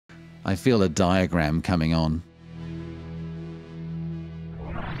I feel a diagram coming on.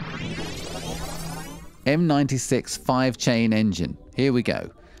 M96 5-chain engine. Here we go.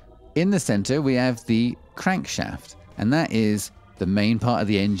 In the center, we have the crankshaft, and that is the main part of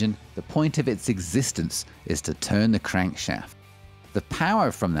the engine. The point of its existence is to turn the crankshaft. The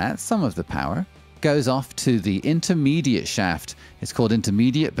power from that, some of the power, goes off to the intermediate shaft. It's called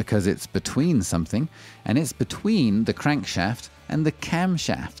intermediate because it's between something, and it's between the crankshaft and the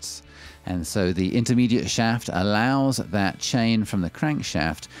camshafts. And so the intermediate shaft allows that chain from the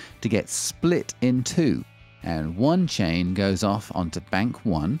crankshaft to get split in two. And one chain goes off onto bank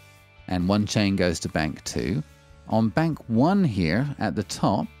 1, and one chain goes to bank 2. On bank 1 here at the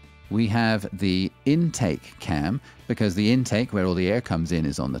top, we have the intake cam, because the intake, where all the air comes in,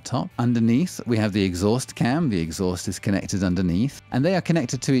 is on the top. Underneath, we have the exhaust cam. The exhaust is connected underneath, and they are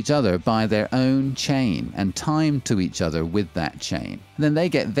connected to each other by their own chain and timed to each other with that chain. And then they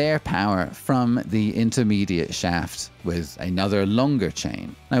get their power from the intermediate shaft with another longer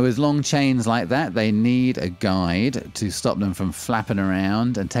chain. Now, with long chains like that, they need a guide to stop them from flapping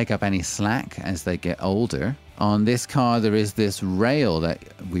around and take up any slack as they get older. On this car, there is this rail that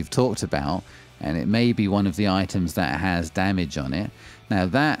we've talked about, and it may be one of the items that has damage on it. Now,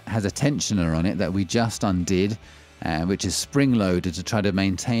 that has a tensioner on it that we just undid, which is spring-loaded to try to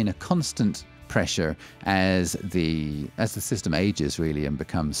maintain a constant pressure as the system ages, really, and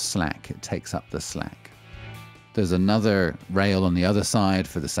becomes slack. It takes up the slack. There's another rail on the other side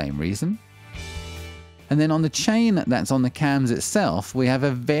for the same reason. And then on the chain that's on the cams itself, we have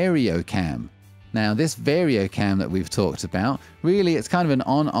a vario cam. Now, this vario cam that we've talked about, really it's kind of an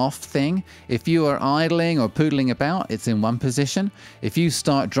on-off thing. If you are idling or poodling about, it's in one position. If you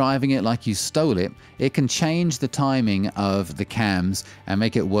start driving it like you stole it, it can change the timing of the cams and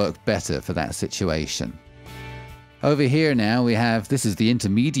make it work better for that situation. Over here now we have, this is the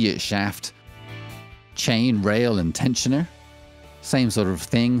intermediate shaft, chain, rail and tensioner. Same sort of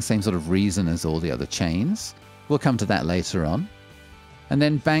thing, same sort of reason as all the other chains. We'll come to that later on. And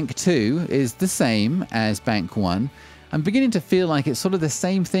then bank 2 is the same as bank 1. I'm beginning to feel like it's sort of the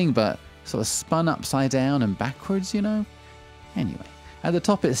same thing, but sort of spun upside down and backwards, you know? Anyway, at the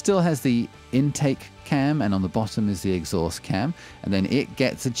top it still has the intake cam, and on the bottom is the exhaust cam. And then it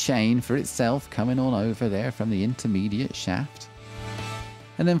gets a chain for itself coming on over there from the intermediate shaft.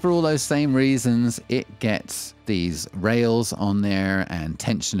 And then for all those same reasons, it gets these rails on there and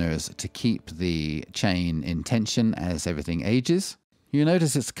tensioners to keep the chain in tension as everything ages. You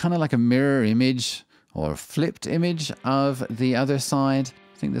notice it's kind of like a mirror image or flipped image of the other side.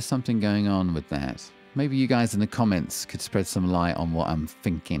 I think there's something going on with that. Maybe you guys in the comments could spread some light on what I'm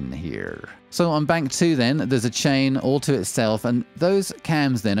thinking here. So on bank 2 then, there's a chain all to itself, and those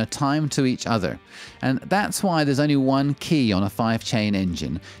cams then are timed to each other. And that's why there's only one key on a 5-chain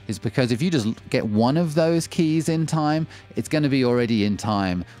engine, is because if you just get one of those keys in time, it's going to be already in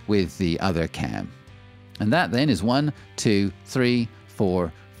time with the other cam. And that then is 1, 2, 3,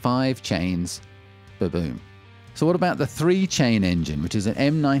 4, 5 chains, ba-boom. So what about the 3-chain engine, which is an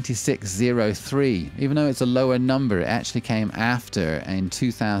M9603? Even though it's a lower number, it actually came after in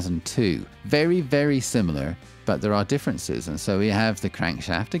 2002. Very, very similar, but there are differences. And so we have the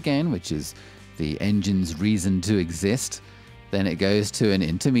crankshaft again, which is the engine's reason to exist. Then it goes to an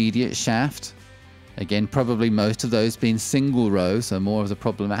intermediate shaft. Again, probably most of those being single row, so more of the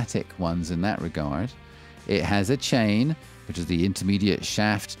problematic ones in that regard. It has a chain, which is the intermediate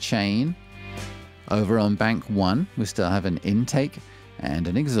shaft chain. Over on bank 1, we still have an intake and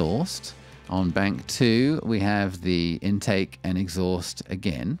an exhaust. On bank 2, we have the intake and exhaust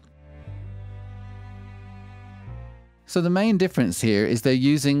again. So the main difference here is they're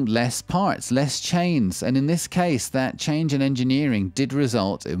using less parts, less chains, and in this case that change in engineering did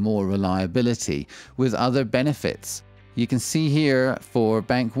result in more reliability with other benefits. You can see here for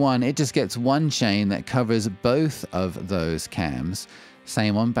bank 1, it just gets one chain that covers both of those cams.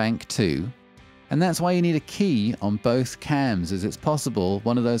 Same on bank 2. And that's why you need a key on both cams, as it's possible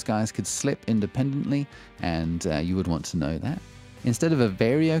one of those guys could slip independently, and you would want to know that. Instead of a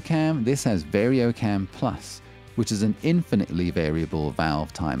vario cam, this has vario cam plus, which is an infinitely variable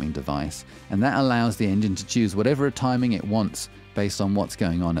valve timing device, and that allows the engine to choose whatever timing it wants based on what's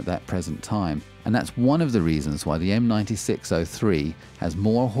going on at that present time. And that's one of the reasons why the M9603 has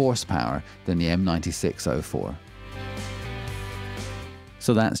more horsepower than the M9604.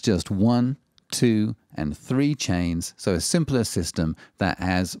 So that's just 1, 2, and 3 chains, so a simpler system that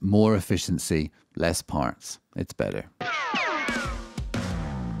has more efficiency, less parts. It's better.